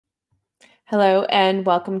Hello and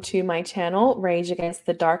welcome to my channel, Rage Against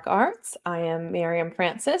the Dark Arts. I am Miriam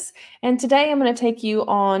Francis, and today I'm going to take you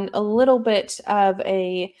on a little bit of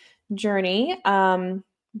a journey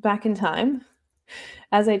back in time,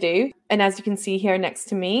 as I do. And as you can see here next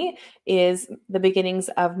to me is the beginnings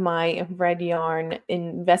of my red yarn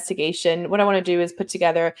investigation. What I want to do is put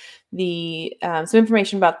together the some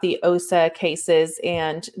information about the OSA cases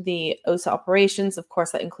and the OSA operations. Of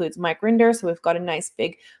course, that includes Mike Rinder. So we've got a nice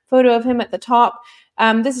big photo of him at the top.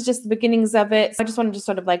 This is just the beginnings of it. So I just wanted to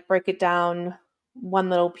sort of like break it down one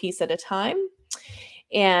little piece at a time.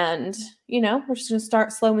 And, we're just going to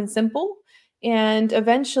start slow and simple. And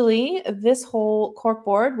eventually, this whole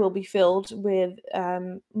corkboard will be filled with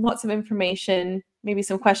lots of information, maybe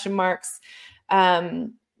some question marks,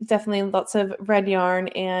 definitely lots of red yarn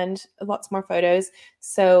and lots more photos.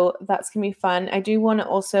 So that's going to be fun. I do want to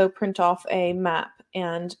also print off a map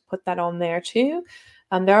and put that on there too.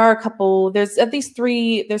 There are a couple, there's at least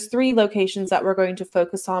three locations that we're going to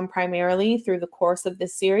focus on primarily through the course of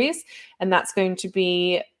this series. And that's going to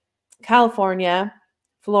be California,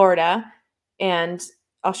 Florida, and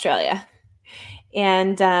Australia.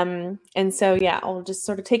 And so yeah, I'll just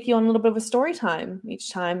sort of take you on a little bit of a story time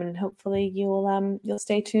each time, and hopefully you'll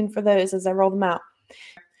stay tuned for those as I roll them out.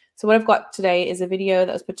 So what I've got today is a video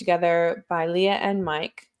that was put together by Leah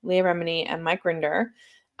Remini and Mike Rinder.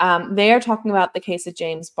 They are talking about the case of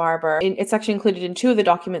James Barber. It's actually included in two of the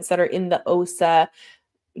documents that are in the OSA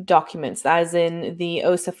documents, as in the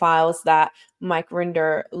OSA files that Mike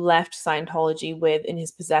Rinder left Scientology with in his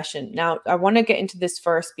possession. Now, I want to get into this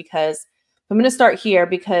first because I'm going to start here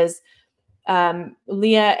because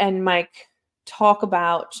Leah and Mike talk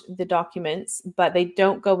about the documents, but they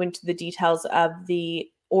don't go into the details of the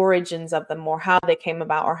origins of them or how they came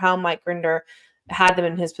about or how Mike Rinder had them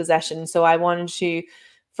in his possession. So I wanted to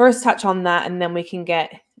first touch on that, and then we can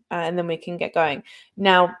get going.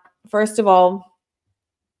 Now, first of all,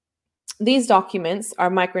 these documents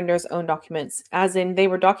are Mike Rinder's own documents, as in they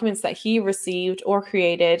were documents that he received or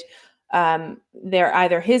created. They're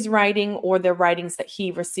either his writing or they're writings that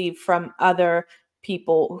he received from other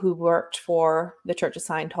people who worked for the Church of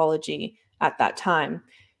Scientology at that time.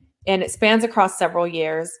 And it spans across several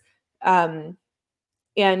years. And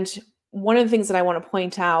one of the things that I want to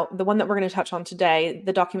point out, the one that we're going to touch on today,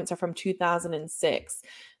 the documents are from 2006.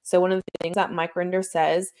 So one of the things that Mike Rinder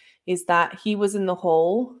says is that he was in the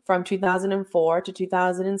hole from 2004 to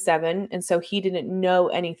 2007. And so he didn't know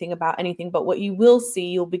anything about anything. But what you will see,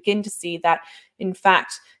 you'll begin to see that, in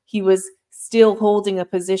fact, he was still holding a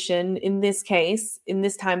position in this case. In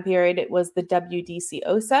this time period, it was the WDC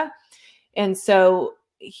OSA. And so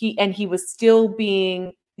he was still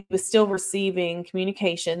receiving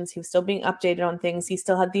communications. He was still being updated on things. He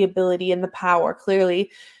still had the ability and the power. Clearly,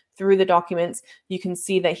 through the documents, you can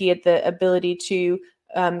see that he had the ability to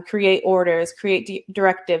create orders, create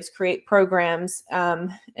directives, create programs,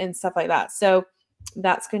 and stuff like that. So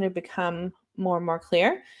that's going to become more and more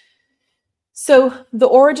clear. So the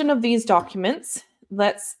origin of these documents,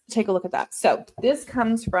 let's take a look at that. So this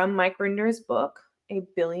comes from Mike Rinder's book, A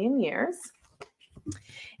Billion Years.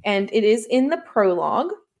 And it is in the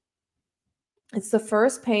prologue. It's the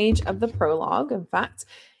first page of the prologue, in fact,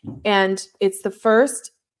 and it's the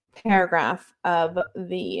first paragraph of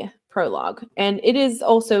the prologue. And it is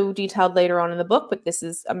also detailed later on in the book, but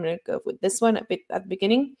I'm going to go with this one at the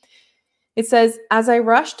beginning. It says, as I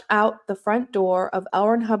rushed out the front door of L.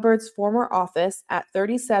 Ron Hubbard's former office at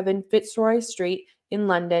 37 Fitzroy Street in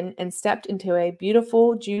London and stepped into a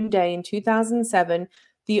beautiful June day in 2007,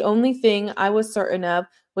 the only thing I was certain of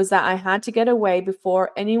was that I had to get away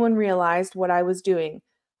before anyone realized what I was doing.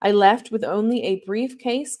 I left with only a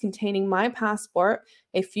briefcase containing my passport,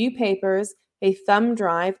 a few papers, a thumb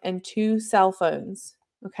drive, and 2 cell phones.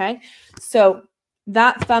 Okay, so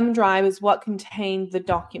that thumb drive is what contained the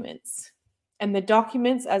documents. And the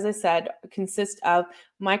documents, as I said, consist of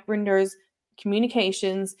Mike Rinder's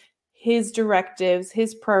communications, his directives,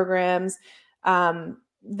 his programs.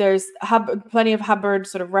 There's plenty of Hubbard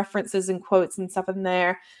sort of references and quotes and stuff in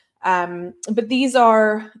there. But these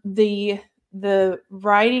are the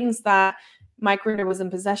writings that Mike Rinder was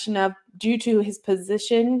in possession of due to his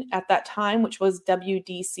position at that time, which was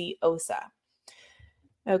WDC OSA.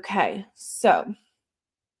 Okay, so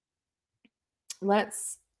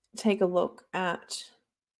let's take a look at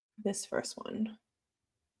this first one.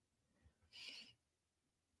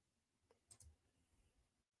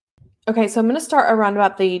 Okay, so I'm going to start around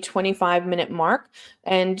about the 25-minute mark,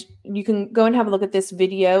 and you can go and have a look at this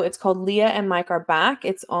video. It's called Leah and Mike Are Back.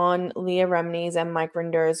 It's on Leah Remini's and Mike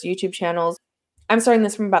Rinder's YouTube channels. I'm starting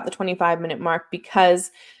this from about the 25-minute mark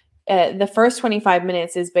because the first 25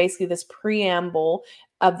 minutes is basically this preamble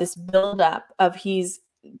of this buildup of he's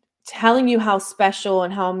telling you how special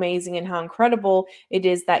and how amazing and how incredible it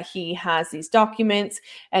is that he has these documents,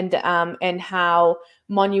 and how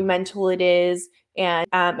monumental it is.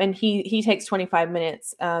 And he takes 25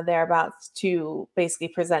 minutes thereabouts to basically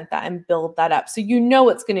present that and build that up. So you know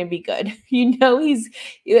it's going to be good. You know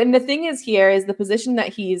and the thing is here is the position that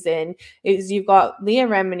he's in is you've got Leah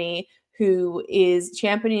Remini, who is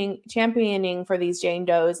championing for these Jane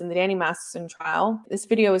Does in the Danny Masterson trial. This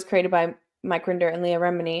video was created by Mike Rinder and Leah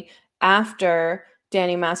Remini after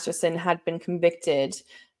Danny Masterson had been convicted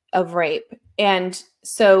of rape. And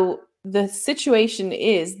so the situation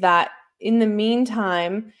is that in the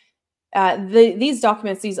meantime, these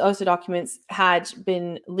documents, these OSA documents, had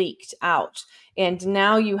been leaked out. And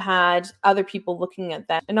now you had other people looking at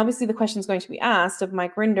them. And obviously the question is going to be asked of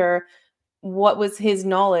Mike Rinder, what was his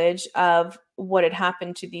knowledge of what had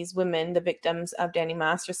happened to these women, the victims of Danny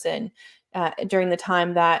Masterson, during the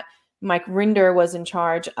time that Mike Rinder was in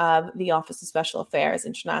charge of the Office of Special Affairs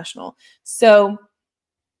International. So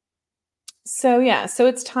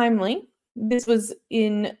it's timely. This was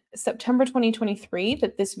in September 2023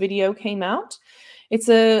 that this video came out. It's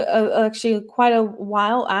actually quite a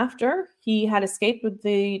while after he had escaped with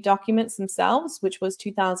the documents themselves, which was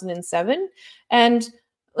 2007. And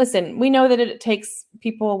listen, we know that it takes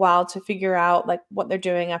people a while to figure out like what they're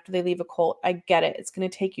doing after they leave a cult. I get it. It's going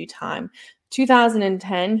to take you time.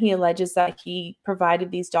 2010, he alleges that he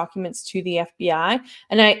provided these documents to the FBI,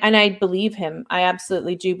 and I believe him. I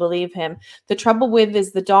absolutely do believe him. The trouble with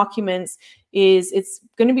the documents is it's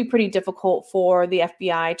going to be pretty difficult for the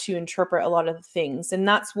FBI to interpret a lot of the things, and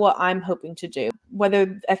that's what I'm hoping to do. Whether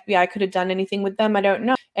the FBI could have done anything with them, I don't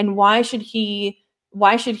know. And why should he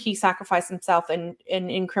sacrifice himself and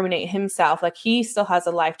incriminate himself? Like, he still has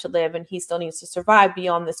a life to live, and he still needs to survive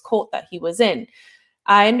beyond this cult that he was in.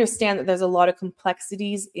 I understand that there's a lot of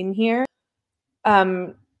complexities in here.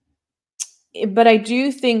 But I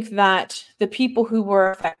do think that the people who were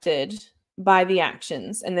affected by the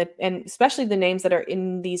actions and especially the names that are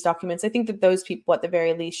in these documents, I think that those people at the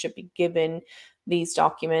very least should be given these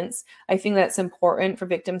documents. I think that's important for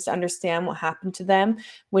victims to understand what happened to them.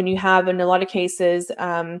 When you have, in a lot of cases,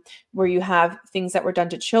 where you have things that were done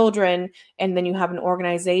to children, and then you have an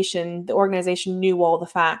organization, the organization knew all the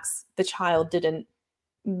facts, the child didn't.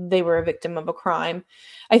 They were a victim of a crime.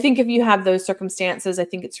 I think if you have those circumstances, I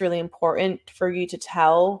think it's really important for you to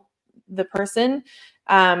tell the person.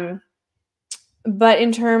 But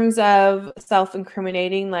in terms of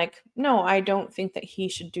self-incriminating, like, no, I don't think that he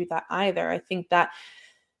should do that either. I think that,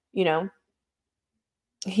 you know,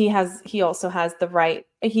 he also has the right,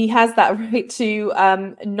 he has that right to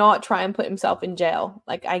not try and put himself in jail.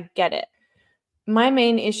 Like, I get it. My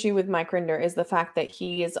main issue with Mike Rinder is the fact that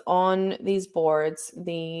he is on these boards,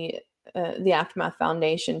 the Aftermath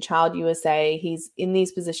Foundation, Child USA. He's in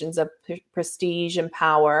these positions of prestige and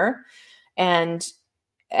power, and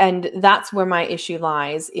that's where my issue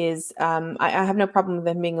lies. Is I have no problem with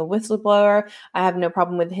him being a whistleblower. I have no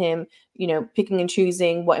problem with him, you know, picking and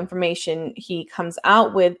choosing what information he comes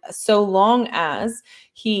out with, so long as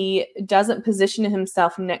he doesn't position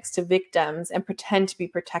himself next to victims and pretend to be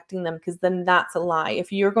protecting them, because then that's a lie.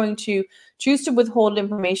 If you're going to choose to withhold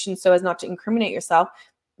information so as not to incriminate yourself,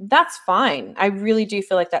 that's fine. I really do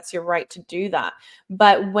feel like that's your right to do that.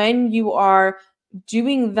 But when you are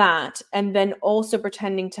doing that and then also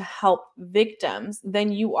pretending to help victims,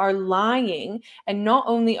 then you are lying. And not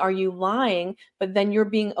only are you lying, but then you're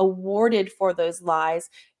being awarded for those lies.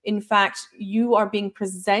 In fact, you are being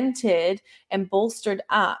presented and bolstered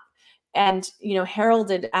up and, you know,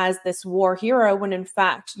 heralded as this war hero, when in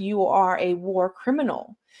fact you are a war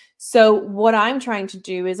criminal. So what I'm trying to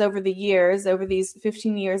do is, over the years, over these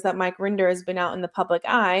 15 years that Mike Rinder has been out in the public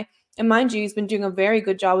eye, and mind you, he's been doing a very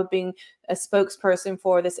good job of being a spokesperson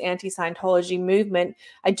for this anti-Scientology movement.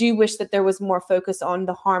 I do wish that there was more focus on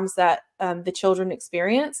the harms that the children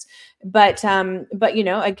experienced. But you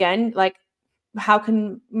know, again, like, how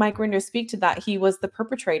can Mike Rinder speak to that? He was the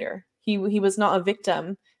perpetrator. He was not a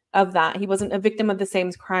victim of that. He wasn't a victim of the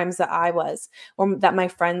same crimes that I was, or that my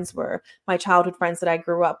friends were, my childhood friends that I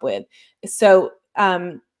grew up with. So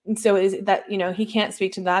is that, you know, he can't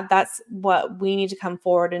speak to that. That's what we need to come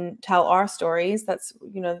forward and tell our stories. That's,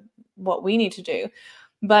 you know, what we need to do.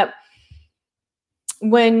 But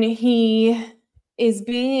when he is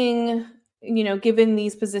being, you know, given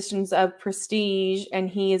these positions of prestige, and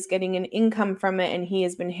he is getting an income from it, and he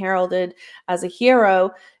has been heralded as a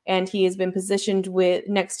hero, and he has been positioned with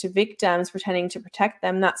next to victims, pretending to protect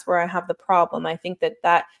them, that's where I have the problem. I think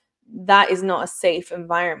that that is not a safe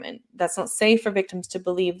environment. That's not safe for victims to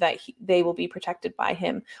believe that they will be protected by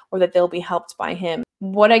him or that they'll be helped by him.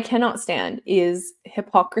 What I cannot stand is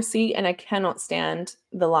hypocrisy, and I cannot stand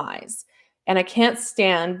the lies, and I can't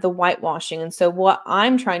stand the whitewashing. And so what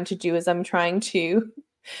I'm trying to do is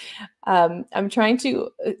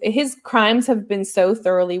his crimes have been so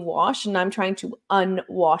thoroughly washed, and I'm trying to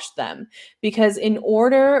unwash them, because in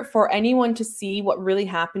order for anyone to see what really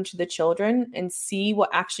happened to the children and see what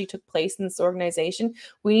actually took place in this organization,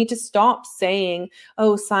 we need to stop saying,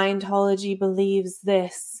 oh, Scientology believes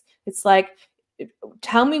this. It's like,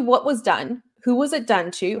 tell me what was done, who was it done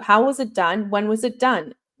to, how was it done, when was it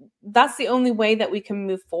done? That's the only way that we can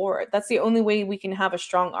move forward. That's the only way we can have a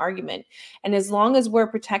strong argument. And as long as we're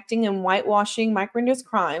protecting and whitewashing Mike Rinder's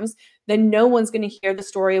crimes, then no one's going to hear the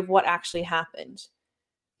story of what actually happened.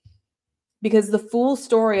 Because the full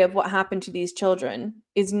story of what happened to these children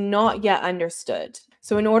is not yet understood.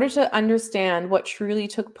 So in order to understand what truly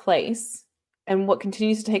took place and what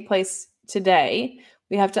continues to take place today,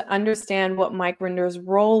 we have to understand what Mike Rinder's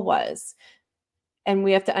role was. And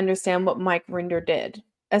we have to understand what Mike Rinder did.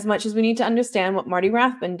 As much as we need to understand what Marty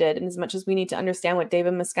Rathbun did, and as much as we need to understand what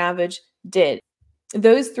David Miscavige did.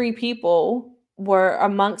 Those three people were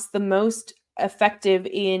amongst the most effective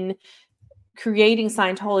in creating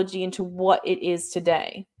Scientology into what it is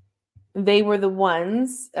today. They were the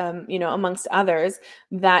ones, amongst others,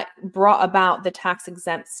 that brought about the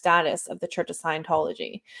tax-exempt status of the Church of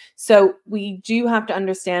Scientology. So we do have to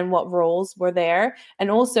understand what roles were there. And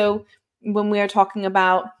also, when we are talking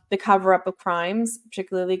about the cover-up of crimes,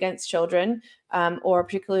 particularly against children, or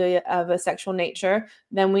particularly of a sexual nature,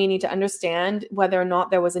 then we need to understand whether or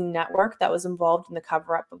not there was a network that was involved in the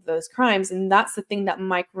cover-up of those crimes. And that's the thing that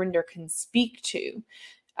Mike Rinder can speak to.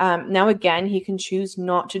 Now, again, he can choose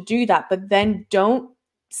not to do that, but then don't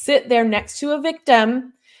sit there next to a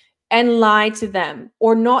victim and lie to them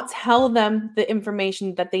or not tell them the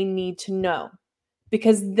information that they need to know,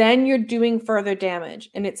 because then you're doing further damage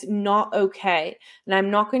and it's not okay. And I'm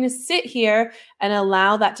not going to sit here and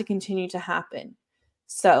allow that to continue to happen.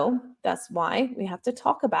 So that's why we have to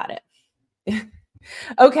talk about it.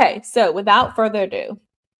 Okay, so without further ado,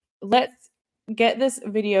 let's get this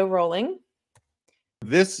video rolling.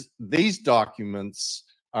 These documents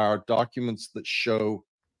are documents that show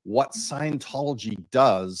what Scientology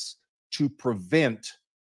does to prevent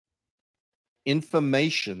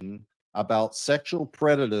information about sexual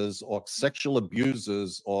predators or sexual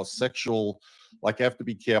abusers or sexual, like, I have to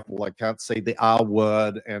be careful, I can't say the R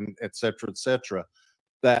word, and et cetera,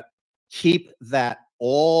 that keep that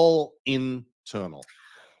all internal.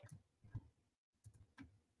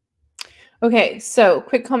 Okay, so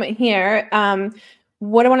quick comment here.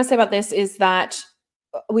 What I want to say about this is that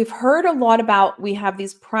we've heard a lot about, we have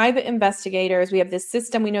these private investigators, we have this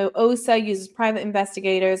system, we know OSA uses private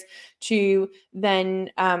investigators to then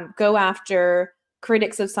go after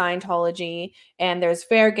critics of Scientology, and there's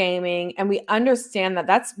fair gaming, and we understand that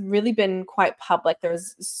that's really been quite public.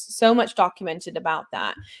 There's so much documented about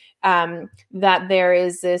that, that there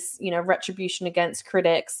is this, retribution against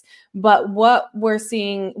critics. But what we're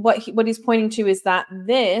seeing, what he's pointing to is that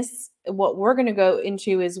what we're going to go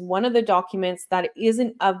into is one of the documents that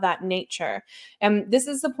isn't of that nature. And this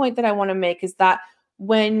is the point that I want to make, is that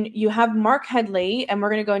when you have Mark Headley, and we're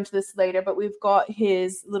going to go into this later, but we've got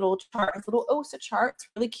his little chart, his little OSA chart, it's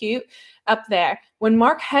really cute up there. When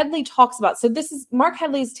Mark Headley talks about, so this is, Mark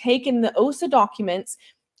Headley's taken the OSA documents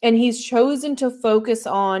and he's chosen to focus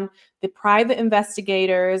on the private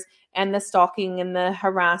investigators and the stalking and the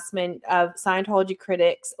harassment of Scientology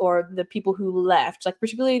critics, or the people who left, like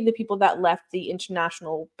particularly the people that left the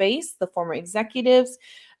international base, the former executives.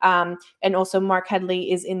 And also Mark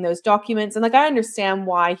Headley is in those documents. And like, I understand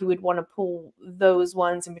why he would want to pull those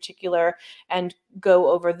ones in particular and go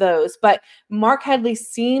over those. But Mark Headley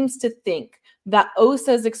seems to think that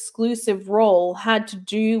OSA's exclusive role had to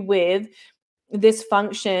do with this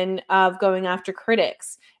function of going after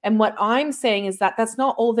critics. And what I'm saying is that that's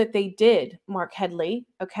not all that they did, Mark Headley,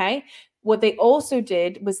 okay? What they also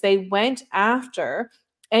did was they went after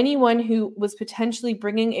anyone who was potentially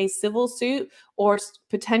bringing a civil suit or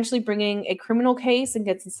potentially bringing a criminal case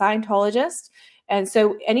against a Scientologist. And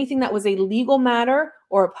so anything that was a legal matter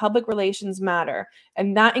or a public relations matter,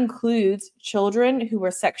 and that includes children who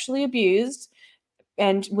were sexually abused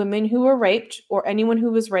and women who were raped, or anyone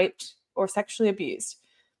who was raped or sexually abused,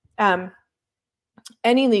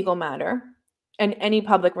 any legal matter, and any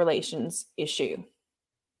public relations issue.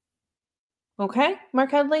 Okay,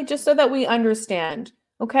 Mark Headley, just so that we understand.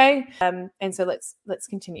 Okay, and so let's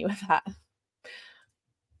continue with that.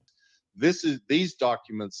 These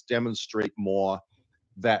documents demonstrate more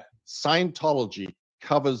that Scientology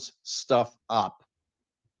covers stuff up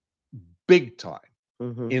big time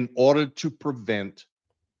Mhm. in order to prevent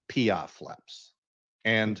PR flaps.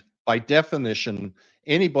 And by definition,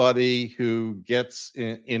 anybody who gets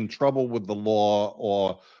in trouble with the law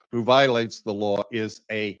or who violates the law is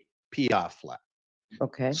a PR flap.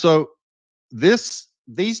 Okay. So these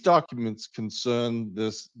documents concern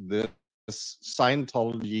this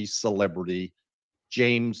Scientology celebrity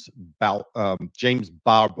James Barbour, Mhm.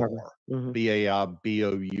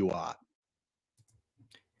 Barbour.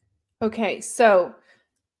 Okay, so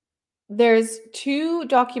there's two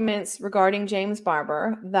documents regarding James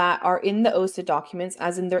Barbour that are in the OSA documents,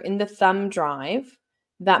 as in they're in the thumb drive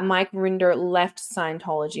that Mike Rinder left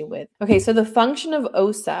Scientology with. Okay, so the function of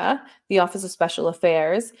OSA, the Office of Special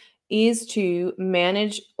Affairs, is to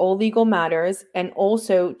manage all legal matters and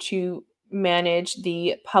also to manage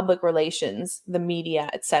the public relations, the media,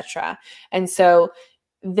 etc. And so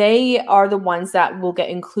they are the ones that will get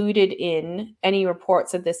included in any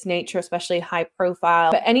reports of this nature, especially high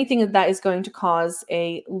profile, but anything that is going to cause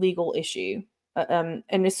a legal issue. And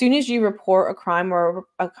as soon as you report a crime or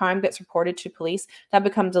a crime gets reported to police, that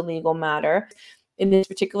becomes a legal matter. In this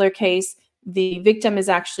particular case, the victim is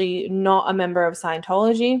actually not a member of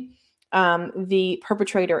Scientology. The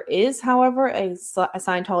perpetrator is, however, a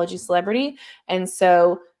Scientology celebrity. And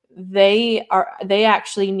so they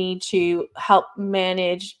actually need to help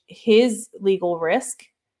manage his legal risk.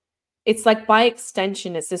 It's like, by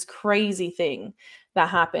extension, it's this crazy thing that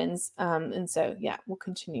happens. And so, yeah, we'll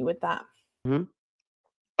continue with that. Mm-hmm.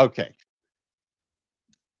 Okay.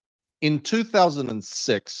 In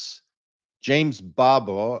 2006, James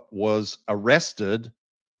Barbour was arrested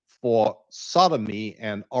for sodomy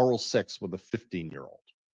and oral sex with a 15-year-old.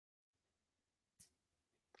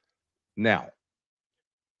 Now,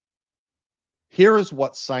 here is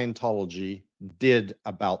what Scientology did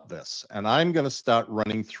about this. And I'm going to start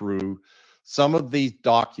running through some of these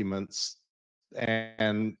documents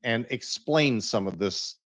and explain some of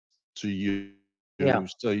this to you,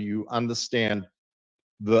 so you understand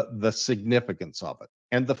the significance of it.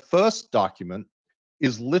 And the first document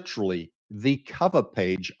is literally the cover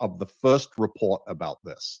page of the first report about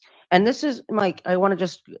this. And this is, Mike, I want to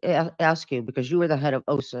just ask you, because you were the head of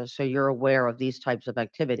OSA, so you're aware of these types of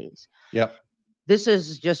activities. Yep. This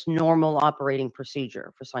is just normal operating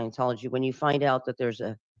procedure for Scientology. When you find out that there's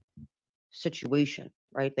a situation,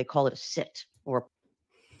 right? They call it a sit or.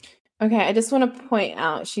 Okay, I just want to point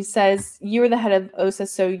out, she says you were the head of OSA,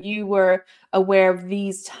 so you were aware of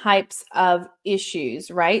these types of issues,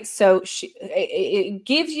 right? So it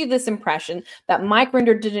gives you this impression that Mike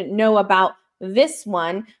Rinder didn't know about this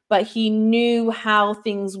one, but he knew how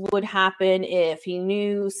things would happen, if he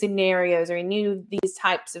knew scenarios or he knew these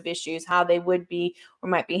types of issues, how they would be or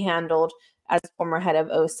might be handled as former head of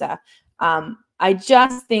OSA. I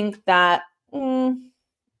just think that,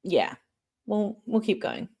 yeah, we'll keep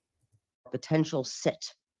going. Potential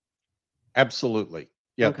sit. Absolutely.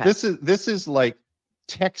 Yeah. Okay. This is like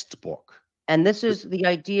textbook. And this is the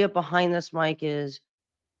idea behind this, Mike, is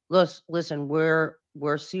listen, we're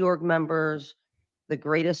Sea Org members. The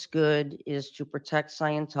greatest good is to protect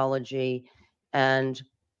Scientology, and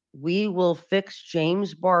we will fix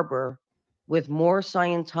James Barbour with more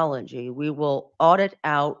Scientology. We will audit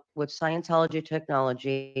out with Scientology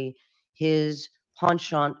technology his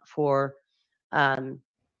penchant for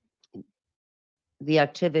the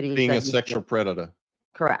activities Being that a sexual predator.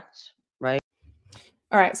 Correct, right?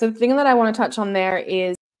 All right. So the thing that I want to touch on there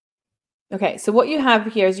is, okay, so what you have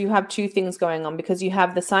here is you have two things going on, because you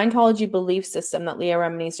have the Scientology belief system that Leah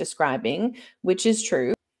Remini is describing, which is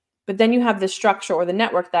true. But then you have the structure or the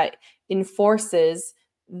network that enforces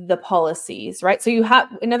the policies, right? So you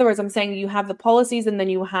have, in other words, I'm saying you have the policies and then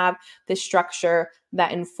you have the structure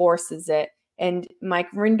that enforces it. And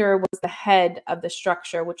Mike Rinder was the head of the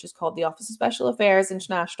structure, which is called the Office of Special Affairs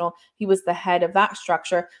International. He was the head of that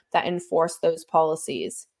structure that enforced those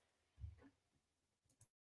policies.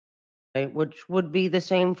 Right, which would be the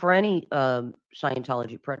same for any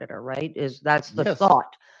Scientology predator, right? That's the Yes.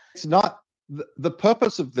 thought. It's not, the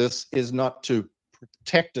purpose of this is not to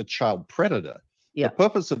protect a child predator. Yeah. The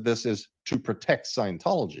purpose of this is to protect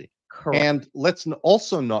Scientology. Correct. And let's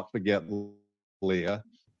also not forget, Leah,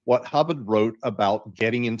 what Hubbard wrote about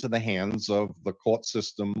getting into the hands of the court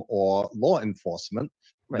system or law enforcement,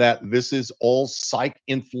 Right. that this is all psych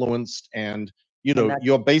influenced, and you know, that's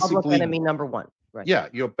you're public basically enemy number one. Right. Yeah,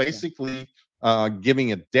 you're basically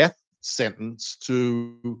giving a death sentence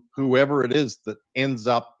to whoever it is that ends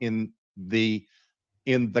up in the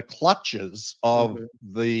clutches of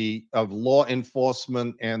Mhm. of law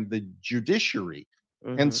enforcement and the judiciary.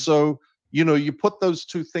 Mhm. And so you know, you put those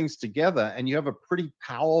two things together and you have a pretty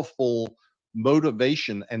powerful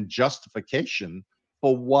motivation and justification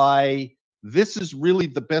for why this is really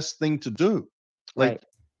the best thing to do. Like, Right.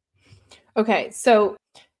 Okay, so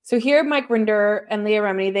here Mike Rinder and Leah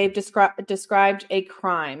Remini, they've described a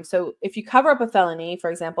crime. So if you cover up a felony, for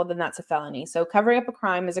example, then that's a felony. So covering up a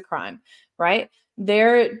crime is a crime, right?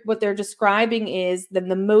 What they're describing is then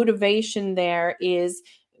the motivation there is,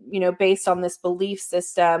 you know, based on this belief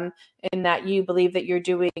system, in that you believe that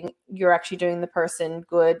you're actually doing the person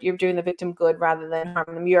good, you're doing the victim good rather than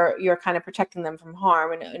harming them. You're kind of protecting them from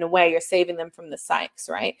harm, and in a way you're saving them from the psychs,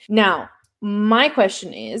 right? Now, my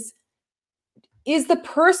question is the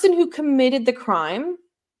person who committed the crime,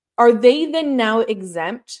 are they then now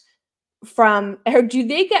exempt from, or do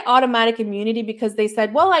they get automatic immunity because they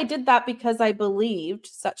said, well, I did that because I believed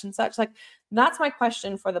such and such? Like, that's my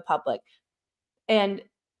question for the public. And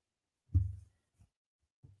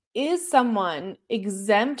is someone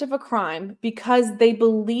exempt of a crime because they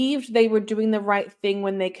believed they were doing the right thing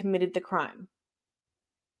when they committed the crime?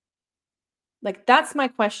 Like, that's my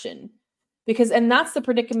question. And that's the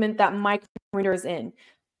predicament that Mike Rinder is in.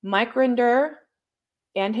 Mike Rinder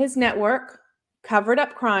and his network covered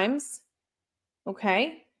up crimes.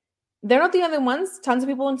 Okay. They're not the only ones. Tons of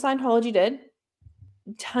people in Scientology did.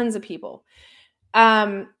 Tons of people.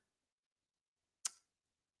 But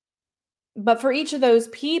for each of those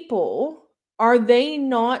people, are they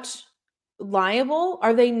not liable?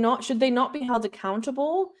 Should they not be held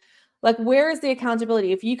accountable? Like, where is the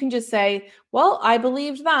accountability? If you can just say, well, I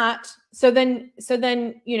believed that. So then,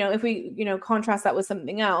 you know, if we, you know, contrast that with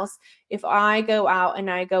something else, if I go out and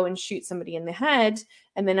I go and shoot somebody in the head,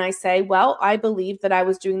 and then I say, well, I believe that I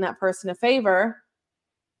was doing that person a favor,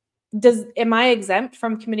 am I exempt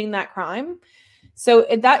from committing that crime? So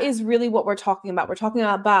that is really what we're talking about. We're talking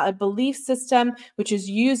about a belief system which is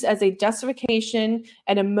used as a justification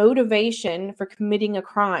and a motivation for committing a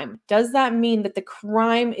crime. Does that mean that the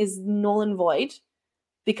crime is null and void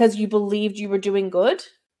because you believed you were doing good?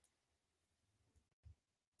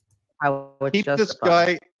 keep this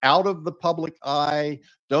guy out of the public eye.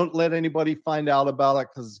 Don't let anybody find out about it,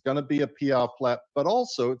 because it's going to be a PR flap, but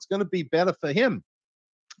also it's going to be better for him.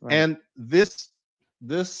 Right. And this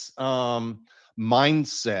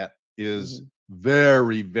mindset is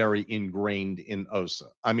very, very ingrained in OSA.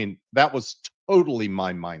 I mean, that was totally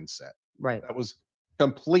my mindset. Right. That was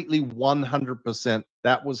completely 100%.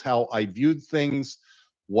 That was how I viewed things.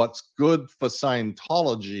 What's good for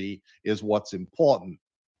Scientology is what's important.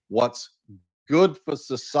 What's good for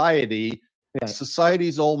society, Right.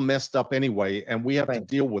 society's all messed up anyway, and we have to Right.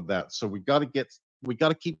 deal with that. So we got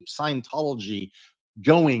to keep Scientology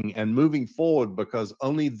going and moving forward, because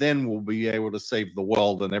only then we'll be able to save the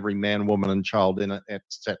world and every man, woman, and child in it,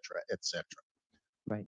 etc., etc.